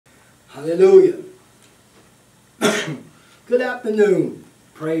Hallelujah. Good afternoon.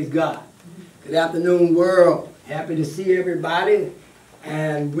 Praise God. Good afternoon, world. Happy to see everybody.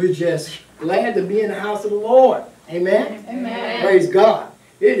 And we're just glad to be in the house of the Lord. Amen? Amen. Praise God.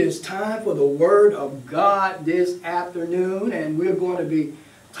 It is time for the Word of God this afternoon. And we're going to be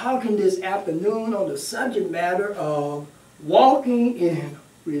talking this afternoon on the subject matter of walking in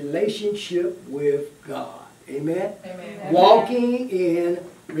relationship with God. Amen? Amen. Walking in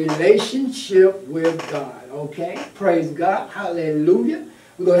relationship with God. Okay? Praise God. Hallelujah.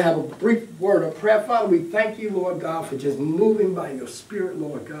 We're going to have a brief word of prayer. Father, we thank you, Lord God, for just moving by your Spirit,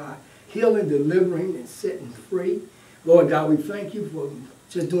 Lord God, healing, delivering, and setting free. Lord God, we thank you for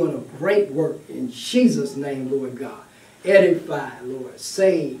just doing a great work in Jesus' name, Lord God. Edify, Lord,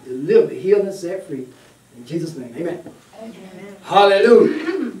 save, deliver, heal, and set free. In Jesus' name, amen. Amen.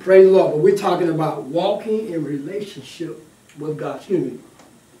 Hallelujah. Praise the Lord. But we're talking about walking in relationship with God. Excuse me.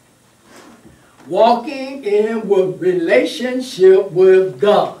 Walking in relationship with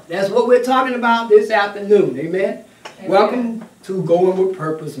God. That's what we're talking about this afternoon. Amen. Amen. Welcome to Going with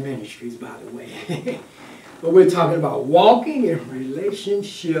Purpose Ministries, by the way. But we're talking about walking in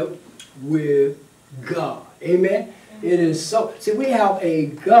relationship with God. Amen. It is so. See, we have a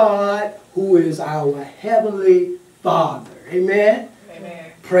God who is our heavenly Father. Amen.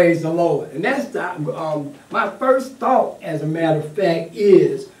 Amen. Praise the Lord. And that's my first thought, as a matter of fact,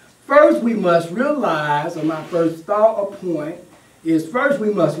 is first we must realize, or my first thought or point is first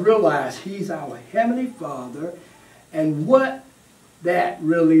we must realize He's our heavenly Father and what that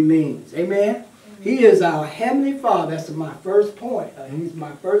really means. Amen. He is our heavenly Father. That's my first point.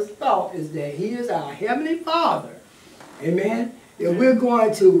 My first thought is that He is our heavenly Father. Amen. If we're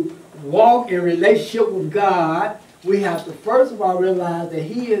going to walk in relationship with God, we have to first of all realize that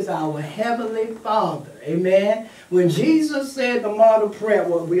He is our heavenly Father. Amen. When Jesus said the model prayer,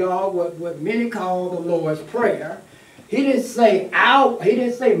 what many call the Lord's Prayer, He didn't say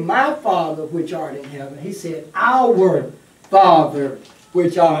my Father which art in heaven. He said our Father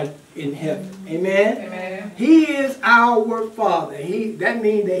which art in heaven. Amen. Amen. He is our Father. That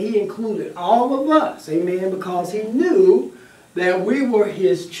means that He included all of us. Amen. Because He knew that we were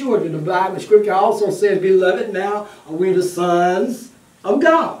His children. The Bible Scripture also says, beloved, now are we the sons of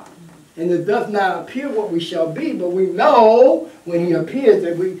God. And it does not appear what we shall be, but we know when He appears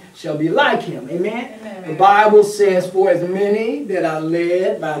that we shall be like Him. Amen? Amen. The Bible says, for as many that are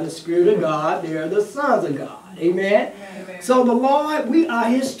led by the Spirit of God, they are the sons of God. Amen? Amen. So the Lord, we are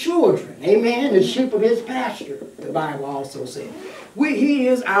His children. Amen? The sheep of His pasture, the Bible also says. He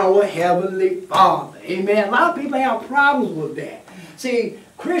is our heavenly Father. Amen? A lot of people have problems with that. See,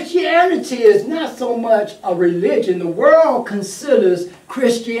 Christianity is not so much a religion. The world considers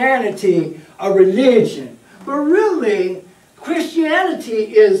Christianity a religion. But really,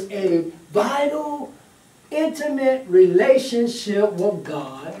 Christianity is a vital, intimate relationship with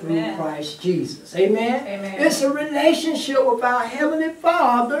God through Christ Jesus. Amen? Amen. It's a relationship with our Heavenly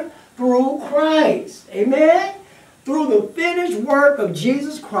Father through Christ. Amen? Through the finished work of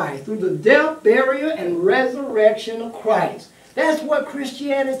Jesus Christ, through the death, burial, and resurrection of Christ. That's what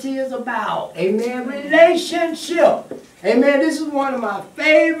Christianity is about. Amen. Relationship. Amen. This is one of my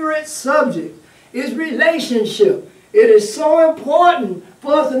favorite subjects, is relationship. It is so important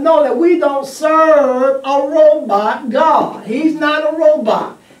for us to know that we don't serve a robot God. He's not a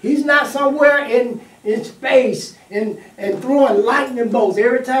robot. He's not somewhere in space and throwing lightning bolts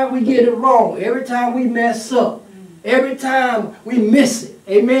every time we get it wrong, every time we mess up, every time we miss it.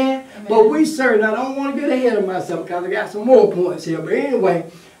 Amen. But we serve, now I don't want to get ahead of myself because I got some more points here. But anyway,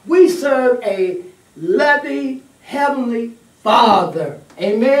 we serve a loving Heavenly Father.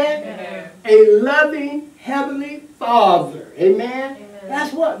 Amen? Amen. A loving Heavenly Father. Amen?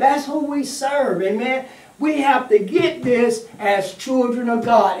 Amen. That's who we serve. Amen? We have to get this as children of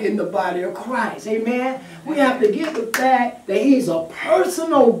God in the body of Christ. Amen? We have to get the fact that He's a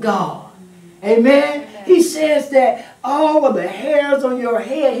personal God. Amen? He says that all of the hairs on your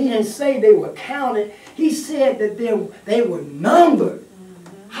head, He didn't say they were counted. He said that they were numbered.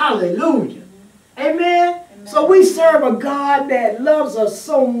 Hallelujah. Amen? So we serve a God that loves us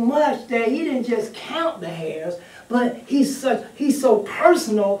so much that He didn't just count the hairs, but He's so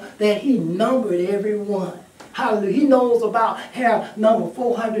personal that He numbered every one. Hallelujah. He knows about hair number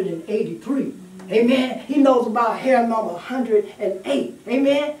 483. Amen? He knows about hair number 108.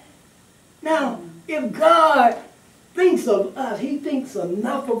 Amen? Now, if God thinks of us, He thinks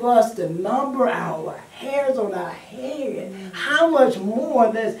enough of us to number our hairs on our head, how much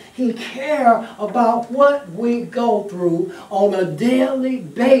more does He care about what we go through on a daily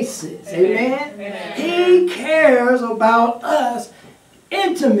basis? Amen? Amen. He cares about us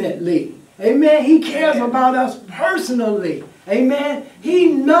intimately. Amen. He cares about us personally. Amen.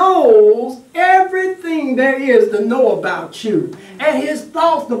 He knows everything there is to know about you. And his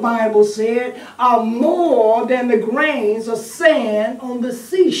thoughts, the Bible said, are more than the grains of sand on the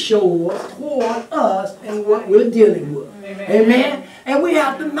seashore toward us and what we're dealing with. Amen. And we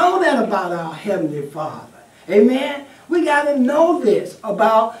have to know that about our Heavenly Father. Amen. We got to know this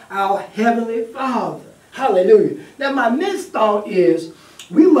about our Heavenly Father. Hallelujah. Now my next thought is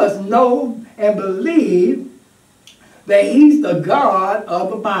we must know and believe that he's the God of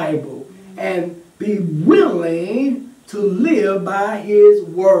the Bible and be willing to live by his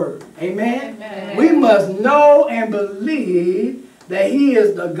word. Amen? Amen. We must know and believe that he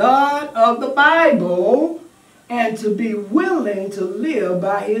is the God of the Bible and to be willing to live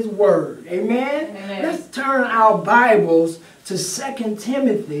by his word. Amen? Amen. Let's turn our Bibles to 2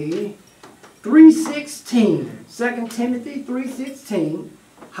 Timothy 3:16. 2 Timothy 3:16.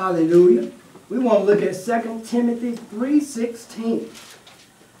 Hallelujah. We want to look at 2 Timothy 3:16.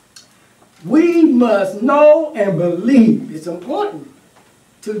 We must know and believe. It's important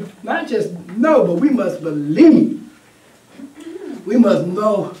to not just know, but we must believe. We must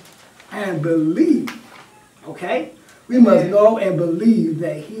know and believe. Okay? We must know and believe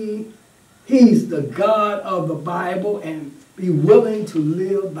that he's the God of the Bible and be willing to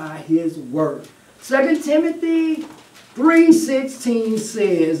live by his word. 2 Timothy 3:16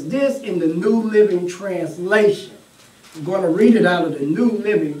 says this in the New Living Translation. I'm going to read it out of the New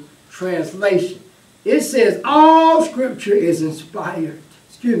Living Translation. It says, all scripture is inspired.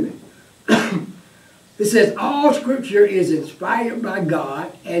 Excuse me. It says, all scripture is inspired by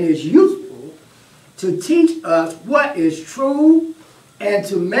God and is useful to teach us what is true and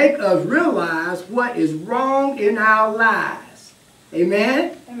to make us realize what is wrong in our lives.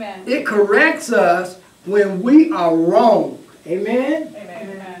 Amen? Amen. It corrects us when we are wrong. Amen?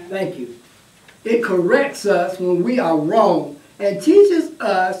 Amen? Thank you. It corrects us when we are wrong and teaches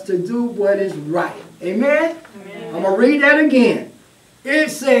us to do what is right. Amen? Amen. I'm going to read that again.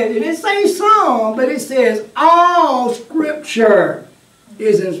 It says, it didn't say some, but it says all scripture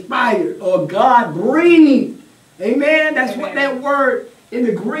is inspired or God breathed. Amen? That's what that word in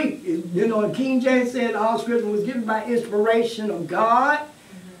the Greek, you know, King James said all scripture was given by inspiration of God.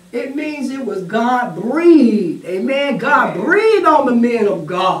 It means it was God breathed. Amen. God breathed on the men of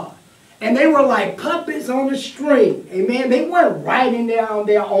God. And they were like puppets on the string. Amen. They weren't writing down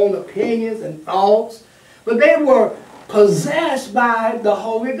their own opinions and thoughts. But they were possessed by the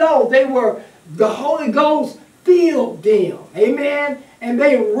Holy Ghost. The Holy Ghost filled them. Amen. And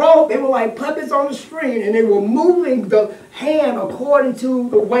they wrote, they were like puppets on the string, and they were moving the hand according to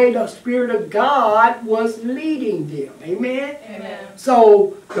the way the Spirit of God was leading them. Amen? Amen.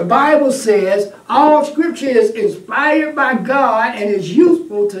 So the Bible says all scripture is inspired by God and is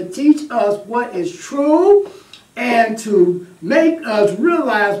useful to teach us what is true and to make us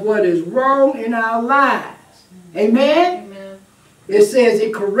realize what is wrong in our lives. Amen? Amen. It says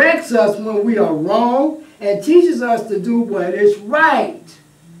it corrects us when we are wrong and teaches us to do what is right.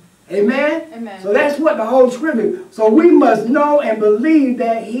 Amen? Amen? So that's what the whole scripture. So we must know and believe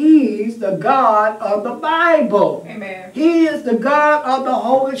that he's the God of the Bible. Amen. He is the God of the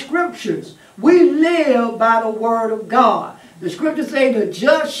Holy Scriptures. We live by the word of God. The scriptures say the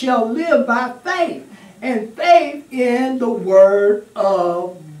just shall live by faith. And faith in the word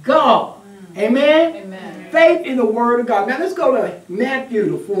of God. Amen? Amen. Faith in the word of God. Now let's go to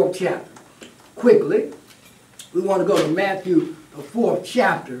Matthew, the 4th chapter. Quickly. We want to go to Matthew, the 4th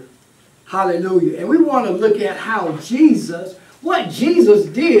chapter. Hallelujah. And we want to look at how Jesus, what Jesus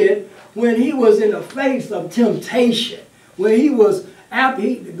did when he was in the face of temptation. When he was, I'm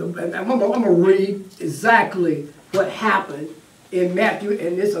going to read exactly what happened in Matthew.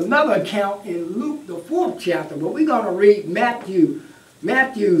 And there's another account in Luke, the 4th chapter. But we're going to read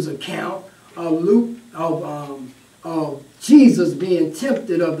Matthew's account of Jesus being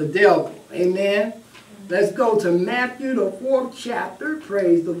tempted of the devil. Amen. Let's go to Matthew, the 4th chapter.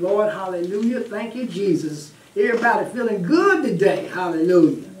 Praise the Lord. Hallelujah. Thank you, Jesus. Everybody feeling good today.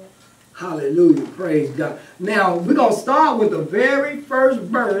 Hallelujah. Hallelujah. Praise God. Now, we're going to start with the very first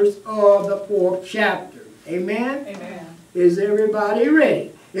verse of the 4th chapter. Amen? Amen. Is everybody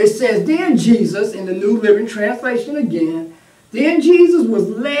ready? It says, then Jesus, in the New Living Translation again, then Jesus was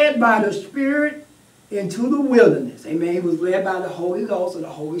led by the Spirit into the wilderness. Amen. He was led by the Holy Ghost or the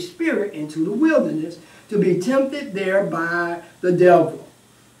Holy Spirit into the wilderness to be tempted there by the devil.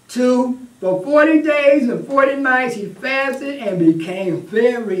 2, for 40 days and 40 nights he fasted and became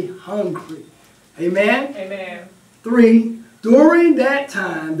very hungry. Amen. Amen. 3, during that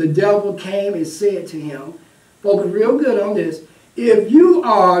time the devil came and said to him, focus real good on this, if you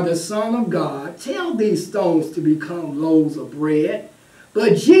are the Son of God, tell these stones to become loaves of bread.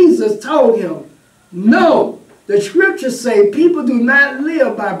 But Jesus told him, no. The scriptures say people do not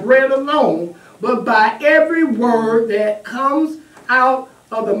live by bread alone, but by every word that comes out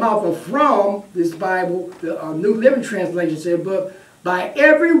of the mouth of, from this Bible, the New Living Translation said, but by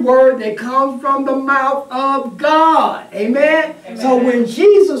every word that comes from the mouth of God. Amen? Amen. So when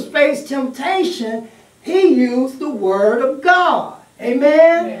Jesus faced temptation, he used the word of God.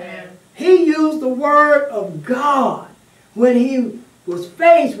 Amen? Amen. He used the word of God when he was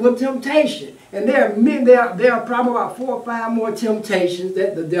faced with temptation. And there are probably about 4 or 5 more temptations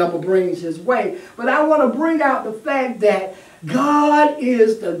that the devil brings his way. But I want to bring out the fact that God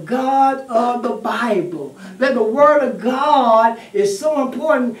is the God of the Bible. That the Word of God is so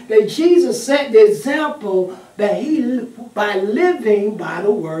important that Jesus set the example that by living by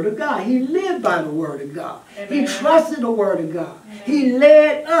the Word of God. He lived by the Word of God. Amen. He trusted the Word of God. Amen. He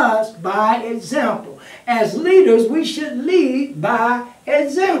led us by example. As leaders, we should lead by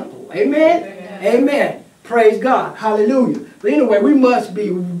example. Amen? Amen. Amen. Praise God. Hallelujah. But anyway, we must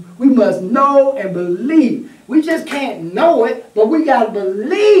know and believe. We just can't know it, but we got to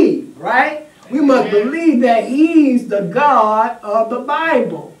believe, right? We must believe that he's the God of the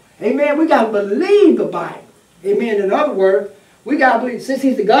Bible. Amen. We got to believe the Bible. Amen. In other words, we got to believe, since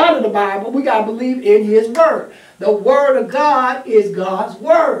he's the God of the Bible, we got to believe in his word. The word of God is God's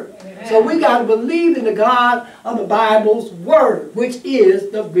word. Amen. So we got to believe in the God of the Bible's word, which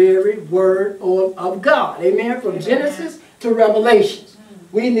is the very word of God. Amen. From Genesis to Revelation.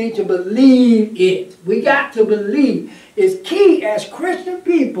 We need to believe it. We got to believe. It's key as Christian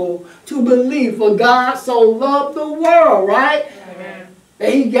people to believe. For God so loved the world, right? Amen.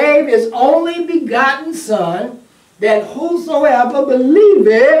 That he gave his only begotten Son, that whosoever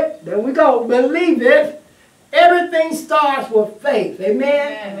believeth, there we go, believeth. Everything starts with faith.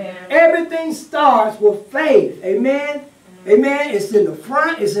 Amen? Amen. Everything starts with faith. Amen? Amen. It's in the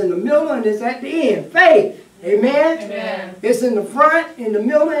front, it's in the middle, and it's at the end. Faith. Amen? Amen. It's in the front, in the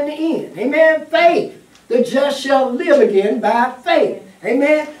middle, and the end. Amen? Faith. The just shall live again by faith.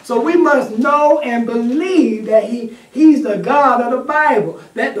 Amen? So we must know and believe that he's the God of the Bible.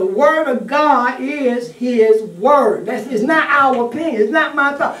 That the word of God is his word. It's not our opinion. It's not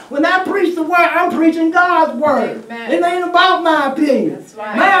my thought. When I preach the word, I'm preaching God's word. Amen. It ain't about my opinion. That's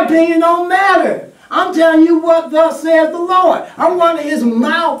right. My opinion don't matter. I'm telling you what thus says the Lord. I'm one of his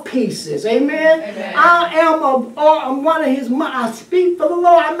mouthpieces. Amen? Amen. I'm one of his I speak for the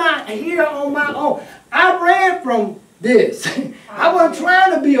Lord. I'm not here on my own. I ran from this. I wasn't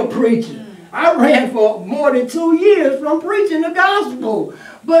trying to be a preacher. I ran for more than 2 years from preaching the gospel.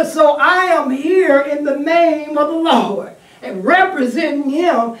 But so I am here in the name of the Lord, and representing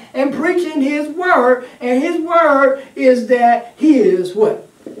him and preaching his word. And his word is that he is what?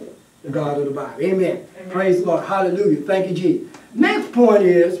 The God of the Bible. Amen. Amen. Praise the Lord. Hallelujah. Thank you, Jesus. Next point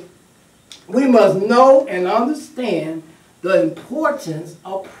is, we must know and understand the importance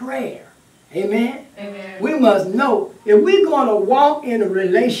of prayer. Amen. Amen. We must know, if we're going to walk in a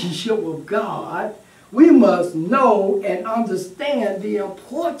relationship with God, we must know and understand the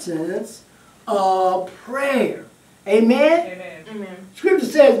importance of prayer. Amen. Amen. Amen. Scripture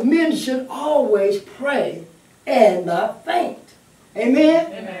says men should always pray and not faint.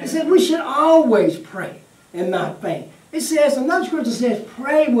 Amen? Amen. It says we should always pray and not faint. It says, another scripture says,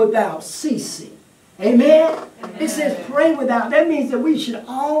 pray without ceasing. Amen? Amen? It says pray without. That means that we should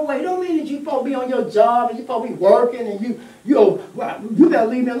always, don't mean that you're supposed to be on your job and you're supposed to be working and you better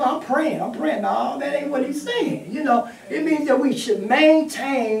leave me alone. I'm praying. No, that ain't what he's saying. You know, it means that we should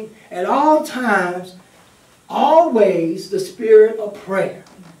maintain at all times, always the spirit of prayer.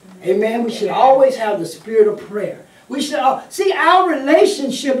 Amen? We should always have the spirit of prayer. We should see, our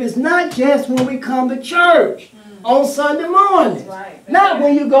relationship is not just when we come to church on Sunday mornings. Right. Not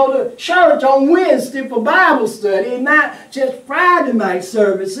when you go to church on Wednesday for Bible study, and not just Friday night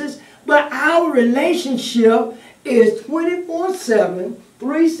services, but our relationship is 24/7,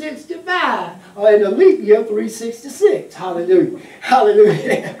 365, or in the leap year, 366. Hallelujah.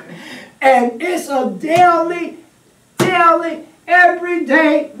 Hallelujah. And it's a daily,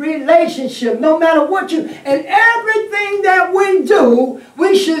 everyday relationship, no matter what and everything that we do,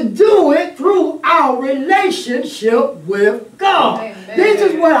 we should do it through our relationship with God. Amen. This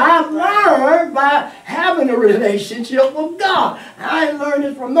is what I've learned by having a relationship with God. I ain't learned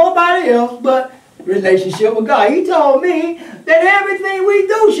it from nobody else but relationship with God. He told me that everything we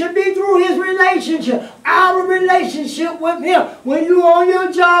do should be through his relationship, our relationship with him. When you're on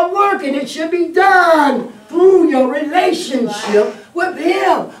your job working, it should be done through your relationship with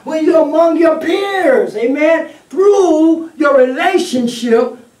Him when you're among your peers. Amen. Through your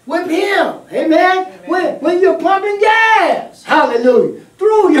relationship with Him. Amen. When you're pumping gas. Hallelujah.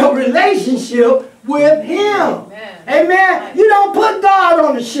 Through your relationship with Him. Amen. You don't put God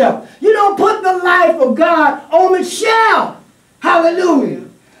on the shelf. You don't put the life of God on the shelf. Hallelujah.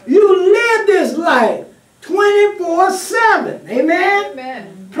 You live this life 24/7. Amen.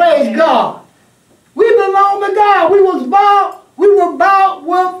 Amen. Praise God. We belong to God. We were bought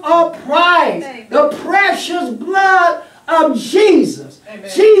with a price. The precious blood of Jesus. Amen.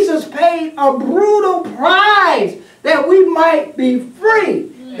 Jesus paid a brutal price that we might be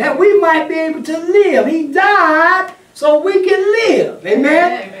free, that we might be able to live. He died so we can live.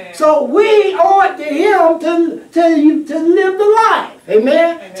 Amen. Amen. So we owe it to Him to live the life.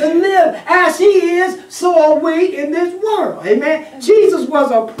 Amen. Amen. To live as He is, so are we in this world. Amen. Jesus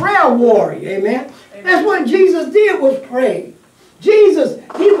was a prayer warrior. Amen. That's what Jesus did, was pray. Jesus,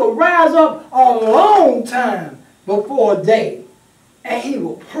 He would rise up a long time before day, and He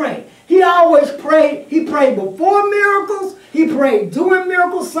would pray. He always prayed. He prayed before miracles. He prayed during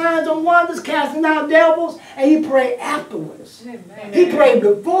miracles, signs and wonders, casting out devils, and He prayed afterwards. Amen. He prayed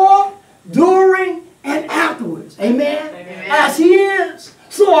before, during, and afterwards. Amen. Amen. As He is,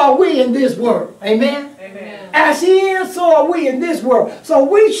 so are we in this world. Amen. Amen. As He is, so are we in this world. So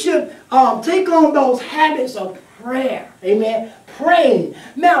we should take on those habits of prayer. Amen. Praying.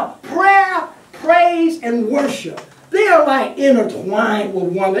 Now, prayer, praise, and worship, they are like intertwined with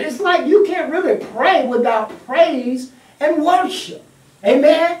one another. It's like you can't really pray without praise and worship.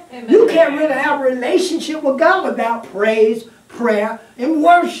 Amen. Amen. You can't really have a relationship with God without praise, prayer, and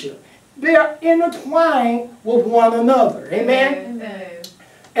worship. They're intertwined with one another. Amen. Amen.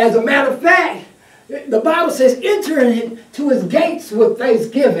 As a matter of fact, the Bible says, enter into His gates with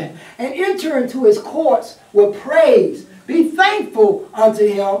thanksgiving and enter into His courts with praise. Be thankful unto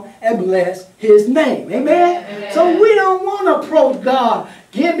Him and bless His name. Amen? Amen. So we don't want to approach God.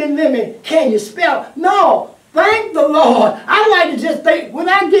 Give me, can you spell? No. Thank the Lord. I like to just think, when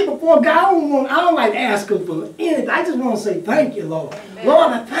I get before God, I don't like to ask Him for anything. I just want to say, thank you, Lord. Amen.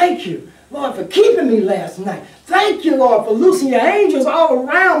 Lord, I thank you. Lord, for keeping me last night. Thank you, Lord, for loosing your angels all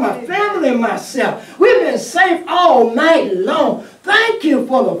around my family and myself. We've been safe all night long. Thank you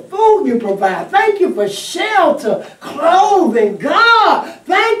for the food you provide. Thank you for shelter, clothing. God,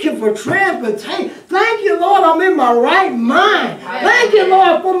 thank you for transportation. Thank you, Lord, I'm in my right mind. Thank you,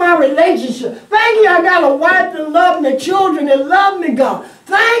 Lord, for my relationship. Thank you, I got a wife that loves me, children that love me, God.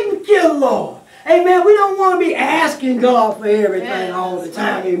 Thank you, Lord. Amen. We don't want to be asking God for everything all the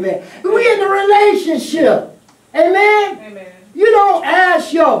time. Amen. We're in a relationship. Amen. Amen. You don't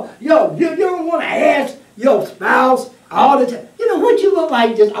ask you don't want to ask your spouse all the time. You know what you look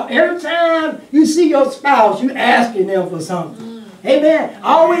like just every time you see your spouse, you asking them for something. Amen.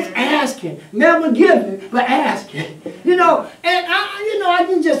 Always asking. Never giving, but asking. You know, and I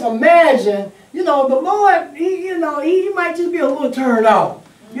can just imagine, the Lord, he might just be a little turned off.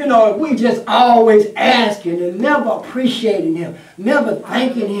 If we just always asking and never appreciating Him, never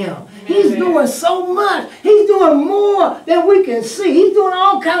thanking Him. He's doing so much. He's doing more than we can see. He's doing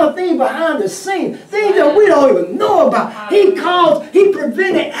all kinds of things behind the scenes, things that we don't even know about. He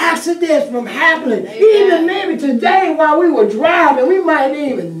prevented accidents from happening. Even maybe today while we were driving, we might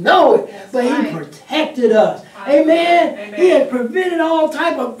didn't even know it, but He protected us. Amen. Amen. He has prevented all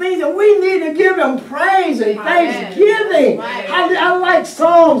type of things, and we need to give Him praise and thanksgiving. I like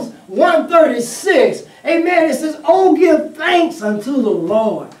Psalms 136. Amen. It says, "Oh, give thanks unto the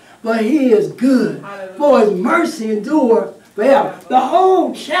Lord, for He is good, for His mercy endure forever." The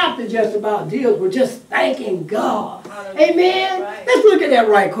whole chapter just about deals with just thanking God. Amen. Let's look at that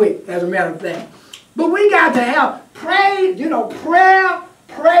right quick, as a matter of fact. But we got to have praise, prayer,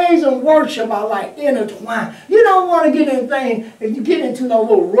 praise and worship are like intertwined. You don't want to get into no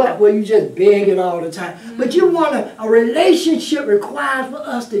little rut where you just begging all the time. But you want a relationship requires for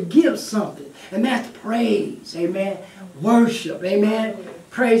us to give something. And that's praise. Amen. Worship. Amen.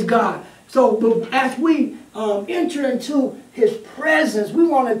 Praise God. So as we enter into His presence, we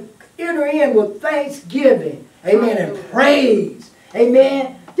want to enter in with thanksgiving. Amen. And praise.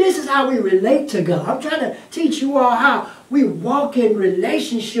 Amen. This is how we relate to God. I'm trying to teach you all how we walk in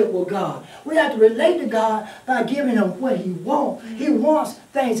relationship with God. We have to relate to God by giving Him what He wants. He wants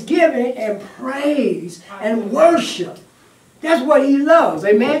thanksgiving and praise and worship. That's what He loves.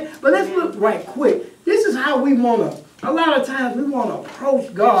 Amen? But let's look right quick. This is how we want to, a lot of times we want to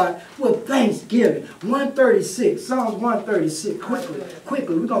approach God with thanksgiving. 136, Psalms 136.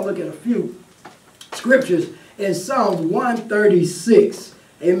 Quickly, we're going to look at a few scriptures in Psalms 136.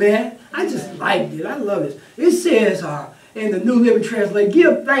 Amen? I just liked it. I love it. It says, in the New Living Translation.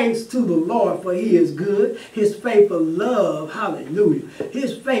 Give thanks to the Lord, for he is good. His faithful love, hallelujah.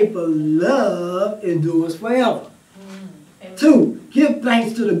 His faithful love endures forever. 2, give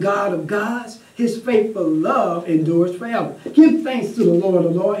thanks to the God of gods. His faithful love endures forever. Give thanks to the Lord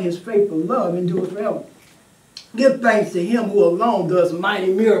of Lords. His faithful love endures forever. Give thanks to him who alone does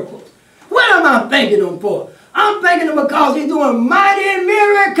mighty miracles. What am I thanking him for? I'm thanking him because he's doing mighty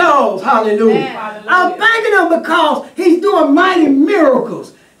miracles. Hallelujah. Hallelujah. I'm thanking him because he's doing mighty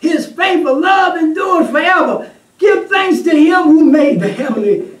miracles. His faithful love endures forever. Give thanks to him who made the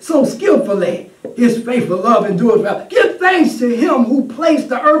heavenly so skillfully. His faithful love endures forever. Give thanks to him who placed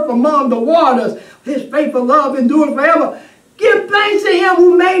the earth among the waters. His faithful love endures forever. Give thanks to him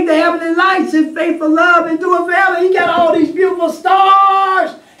who made the heavenly lights. His faithful love endures forever. He got all these beautiful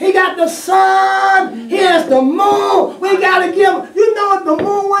stars. He got the sun. He has the moon. We got to give him. You know, if the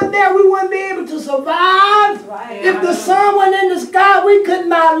moon wasn't there, we wouldn't be able to survive. Right. If the sun wasn't in the sky, we could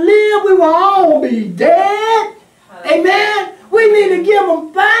not live. We would all be dead. Amen. We need to give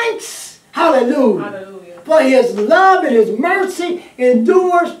him thanks. Hallelujah. Hallelujah. For his love and his mercy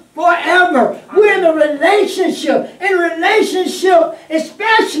endures forever. We're in a relationship. In a relationship,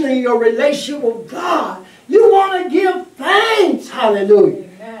 especially your relationship with God, you want to give thanks. Hallelujah.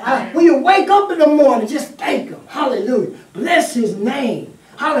 When you wake up in the morning, just thank him. Hallelujah. Bless his name.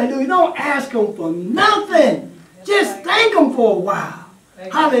 Hallelujah. Don't ask him for nothing. Just thank him for a while.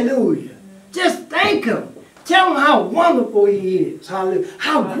 Hallelujah. Just thank him. Tell him how wonderful he is. Hallelujah.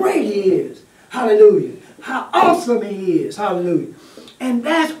 How great he is. Hallelujah. How awesome he is. Hallelujah. And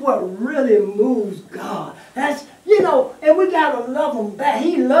that's what really moves God. That's, you know, and we got to love him back.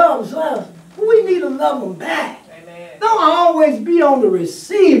 He loves us. We need to love him back. Amen. Don't always be on the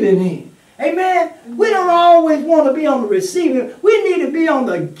receiving end. Amen. We don't always want to be on the receiving end. We need to be on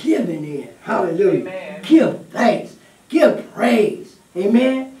the giving end. Hallelujah. Amen. Give thanks. Give praise.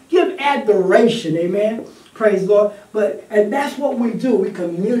 Amen. Give adoration. Amen. Praise the Lord. And that's what we do. We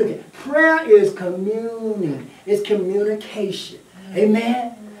communicate. Prayer is communing. It's communication.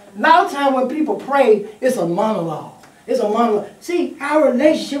 Amen. A lot of times when people pray, it's a monologue. It's a monologue. See, our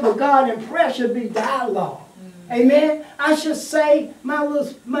relationship with God in prayer should be dialogue. Amen. I should say my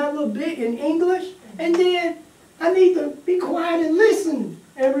little bit in English, and then I need to be quiet and listen.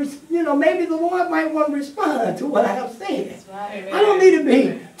 And you know, maybe the Lord might want to respond to what I have said. Right. I don't need to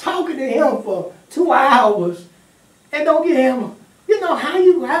be talking to him for 2 hours and don't get him. You know how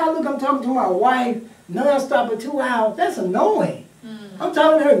look, I'm talking to my wife nonstop for 2 hours. That's annoying. I'm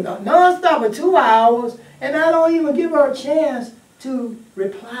talking to her nonstop for 2 hours, and I don't even give her a chance to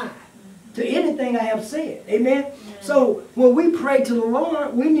reply to anything I have said. Amen. So when we pray to the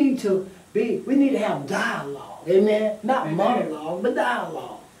Lord, we need to have dialogue. Amen. Not monologue, but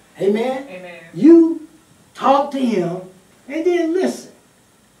dialogue. Amen. Amen. You talk to him and then listen.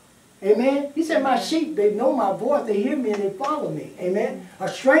 Amen. He said, my sheep, they know my voice, they hear me and they follow me. Amen. A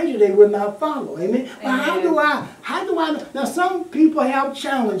stranger they will not follow. Amen. Well, how do I know? Now some people have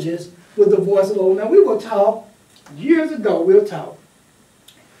challenges with the voice of the Lord. Now we will talk, years ago we'll talk,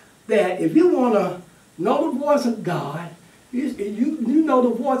 that if you want to know the voice of God, you know the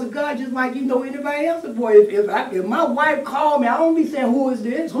voice of God just like you know anybody else's voice. If my wife called me, I don't be saying, who is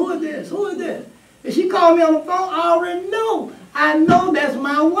this? Who is this? Who is this? If she called me on the phone, I already know. I know that's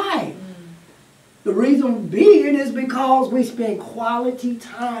my wife. The reason being is because we spend quality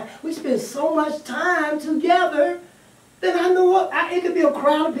time. We spend so much time together that I know what, it could be a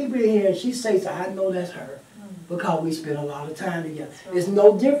crowd of people in here and she says, I know that's her. Because we spend a lot of time together. It's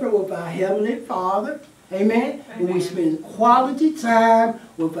no different with our Heavenly Father. Amen. When we spend quality time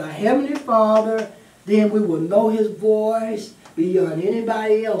with our Heavenly Father, then we will know his voice beyond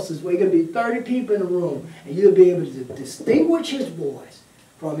anybody else's. There could be 30 people in the room, and you'll be able to distinguish his voice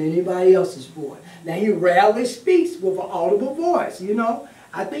from anybody else's voice. Now, he rarely speaks with an audible voice, you know.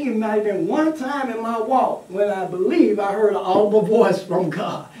 I think it might have been one time in my walk when I believe I heard an audible voice from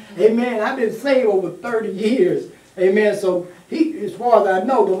God. Amen. I've been saved over 30 years. Amen. So, as far as I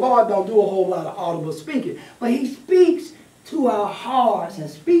know, the Lord don't do a whole lot of audible speaking. But he speaks to our hearts and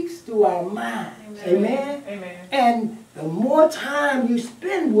speaks to our minds. Amen. Amen. And the more time you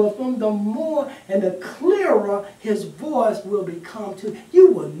spend with him, the more and the clearer his voice will become to you.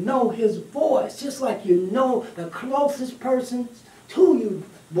 You will know his voice, just like you know the closest person to your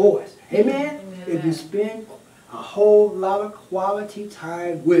voice. Amen. Amen. If you spend a whole lot of quality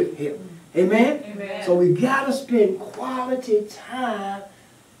time with him. Amen? Amen. So we got to spend quality time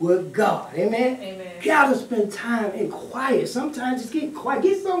with God. Amen? Amen. Got to spend time in quiet. Sometimes just get quiet.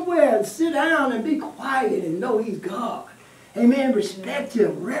 Get somewhere and sit down and be quiet and know he's God. Amen? Respect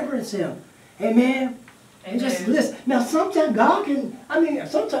him. Reverence him. Amen? And just listen. Now, sometimes God can,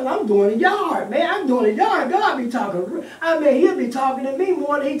 sometimes I'm doing the yard, man. I'm doing the yard. God be talking. He'll be talking to me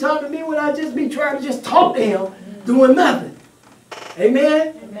more than he talking to me when I just be trying to just talk to him, doing nothing.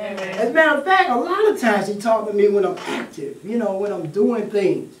 Amen? Amen? As a matter of fact, a lot of times he talk to me when I'm active, when I'm doing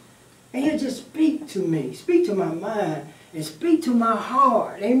things. And he'll just speak to me, speak to my mind, and speak to my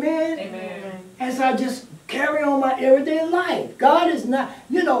heart. Amen? Amen. As I just carry on my everyday life. God is not,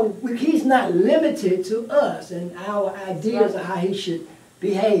 he's not limited to us and our ideas of how he should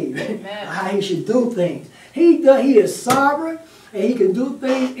behave, how he should do things. He is sovereign, and he can do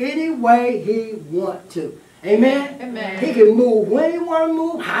things any way he wants to. Amen? Amen. He can move when he want to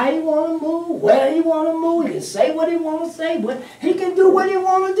move, how he want to move, where he want to move. He can say what he want to say, but he can do what he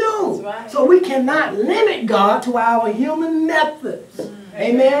want to do. That's right. So we cannot limit God to our human methods.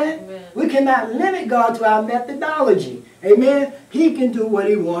 Amen? Amen. We cannot limit God to our methodology. Amen? He can do what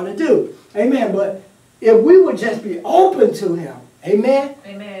he want to do. Amen? But if we would just be open to him, amen?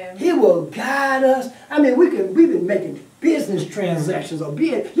 Amen. He will guide us. We've been making business transactions, or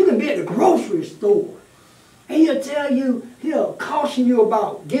you can be at the grocery store. And he'll tell you, he'll caution you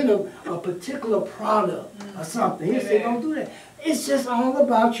about getting a particular product or something. He'll say, don't do that. It's just all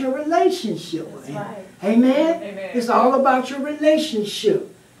about your relationship with him. Right. Amen? Amen? It's all about your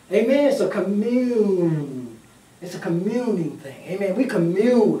relationship. Amen? It's a commune. It's a communing thing. Amen? We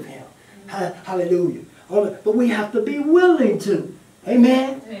commune with him. Hallelujah. But we have to be willing to.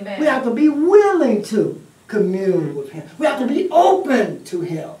 Amen? Amen? We have to be willing to commune with him. We have to be open to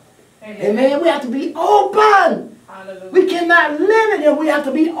him. Amen. Amen. We have to be open. Hallelujah. We cannot limit him. We have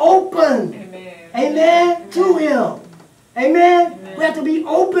to be open. Amen. Amen. To him. Amen. Amen. We have to be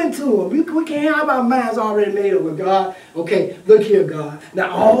open to him. We can't have our minds already made up with God. Okay, look here, God.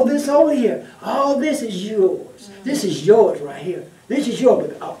 Now all this over here, all this is yours. This is yours right here. This is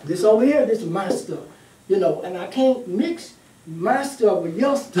yours. But this over here, this is my stuff. And I can't mix my stuff with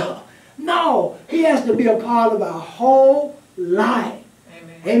your stuff. No, he has to be a part of our whole life.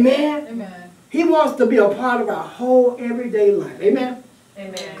 Amen? Amen. He wants to be a part of our whole everyday life. Amen?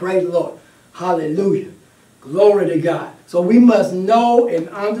 Amen. Praise the Lord. Hallelujah. Glory to God. So we must know and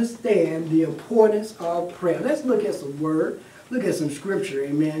understand the importance of prayer. Let's look at some word. Look at some scripture,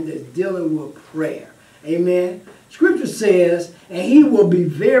 amen, that's dealing with prayer. Amen. Scripture says, and he will be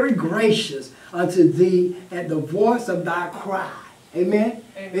very gracious unto thee at the voice of thy cry. Amen?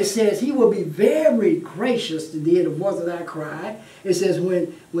 Amen. It says he will be very gracious to thee at the voice of thy cry. It says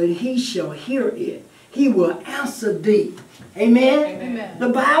when he shall hear it, he will answer thee. Amen? Amen. The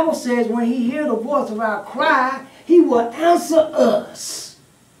Bible says when he hears the voice of our cry, he will answer us.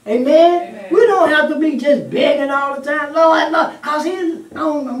 Amen? Amen. We don't have to be just begging all the time, Lord, Lord, because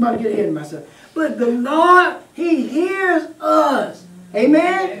I'm about to get ahead of myself. But the Lord, he hears us.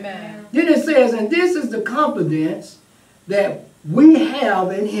 Amen? Amen. Then it says, and this is the confidence that we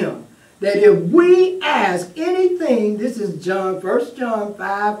have in him, that if we ask anything, this is 1 John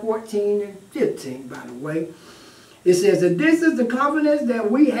 5:14 and 15, by the way. It says that this is the confidence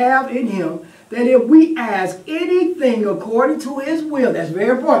that we have in him, that if we ask anything according to his will, that's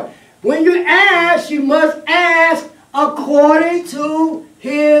very important. When you ask, you must ask according to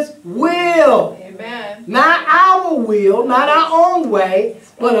his will. Amen. Not our will, not our own way,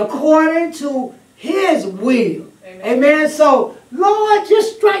 but according to his will. Amen. So, Lord,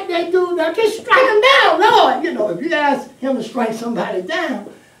 just strike that dude down. Just strike him down, Lord. If you ask him to strike somebody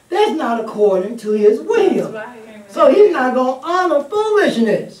down, that's not according to his will. Right. So he's not going to honor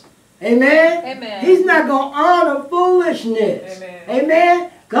foolishness. Amen. Amen. He's not going to honor foolishness. Amen.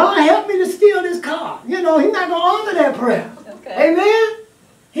 Amen. God, help me to steal this car. He's not going to honor that prayer. Okay. Amen.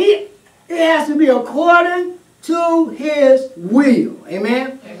 It has to be according to his will.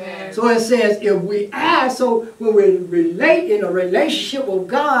 Amen? Amen. So it says if we ask, so when we relate in a relationship with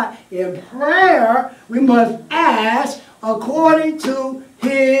God in prayer, we must ask according to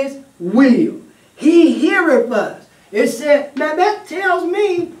his will. He heareth us. It said, now that tells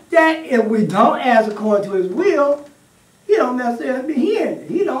me that if we don't ask according to his will, he don't necessarily be hearing it.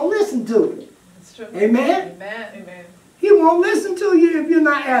 He don't listen to it. That's true. Amen? Amen. Amen. He won't listen to you if you're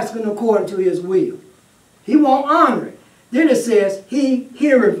not asking according to his will. He won't honor it. Then it says, he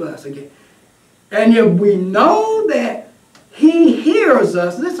heareth us again. And if we know that he hears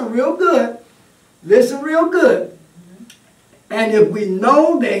us, listen real good. Listen real good. And if we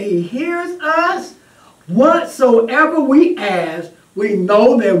know that he hears us, whatsoever we ask, we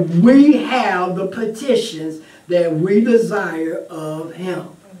know that we have the petitions that we desire of him.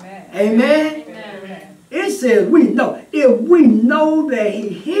 Amen. Amen? Amen. It says we know. If we know that he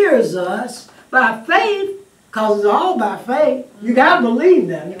hears us by faith, because it's all by faith, you got to believe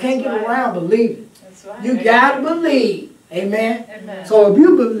that. You can't get around believing. right. You got to believe. Amen? Amen. So if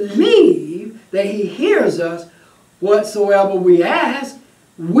you believe that he hears us, whatsoever we ask,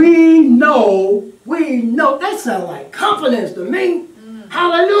 we know. That sounds like confidence to me.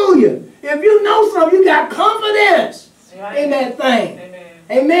 Hallelujah. If you know something, you got confidence in that thing. Amen.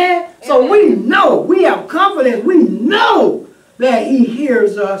 Amen? So we know, we have confidence. We know that he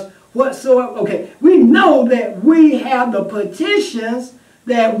hears us whatsoever. Okay, we know that we have the petitions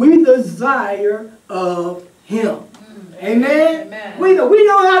that we desire of him. Amen? Amen. We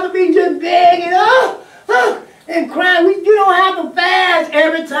don't have to be just begging and crying. You don't have to fast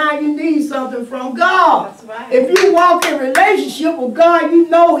every time you need something from God. That's right. If you walk in relationship with God, you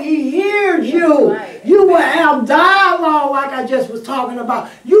know he hears you. Right. You will have dialogue like I just was talking about.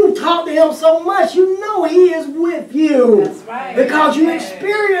 You talk to him so much, you know he is with you. That's right. Because you Amen.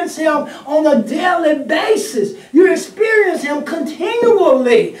 experience him on a daily basis. You experience him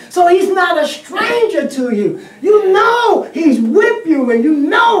continually. So he's not a stranger to you. You know he's with you, and you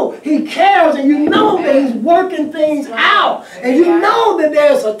know he cares, and you know that he's working things out. And you know that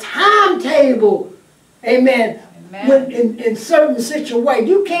there's a timetable. Amen. When, in certain situations.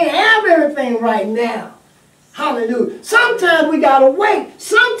 You can't have everything right now. Hallelujah. Sometimes we got to wait.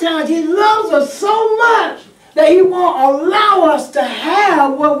 Sometimes he loves us so much that he won't allow us to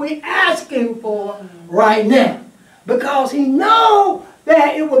have what we're asking for right now. Because he knows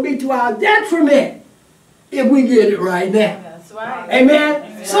that it will be to our detriment if we get it right now. That's right. Amen.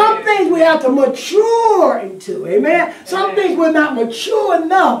 Amen. Some things we have to mature into. Amen. Some things we're not mature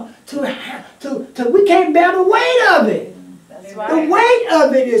enough to we can't bear the weight of it. That's The right. weight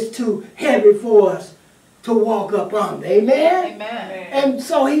of it is too heavy for us to walk up under. Amen. Amen. And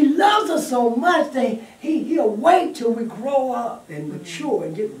so he loves us so much that he'll wait till we grow up and mature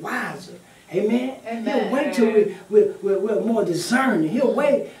and get wiser. Amen. Amen. He'll wait till we're more discerning. He'll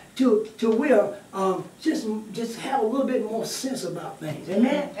wait till we'll just have a little bit more sense about things.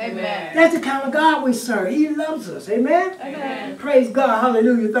 Amen. Amen. That's the kind of God we serve. He loves us. Amen. Amen. Praise God.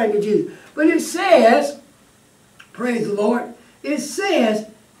 Hallelujah. Thank you, Jesus. But it says, praise the Lord, it says,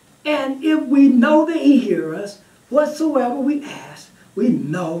 and if we know that he hears us, whatsoever we ask, we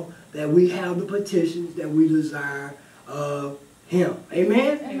know that we have the petitions that we desire of him.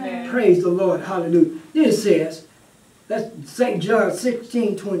 Amen? Amen. Praise the Lord. Hallelujah. Then it says, that's St. John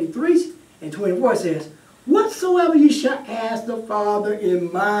 16:23 and 24 says, whatsoever you shall ask the Father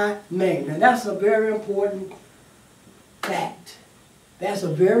in my name. Now that's a very important fact. That's a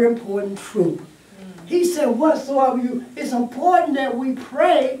very important truth. He said, whatsoever you, it's important that we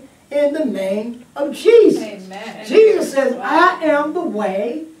pray in the name of Jesus. Amen. Jesus says, I am the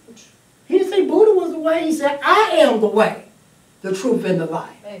way. He didn't say Buddha was the way. He said, I am the way, the truth, and the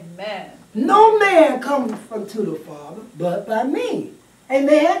life. Amen. No man comes unto the Father but by me.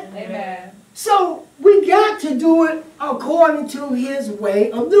 Amen? Amen. So we got to do it according to his way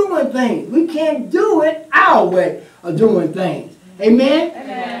of doing things. We can't do it our way of doing things. Amen?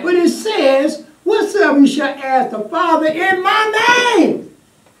 Amen. But it says, whatsoever you shall ask the Father in my name.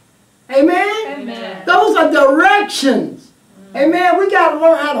 Amen? Amen. Those are directions. Amen? We got to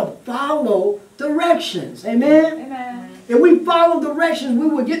learn how to follow directions. Amen? Amen. If we follow directions, we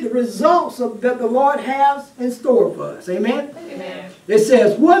will get the results that the Lord has in store for us. Amen? Amen. It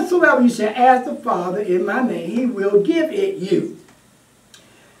says, whatsoever you shall ask the Father in my name, he will give it you.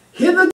 Hitherto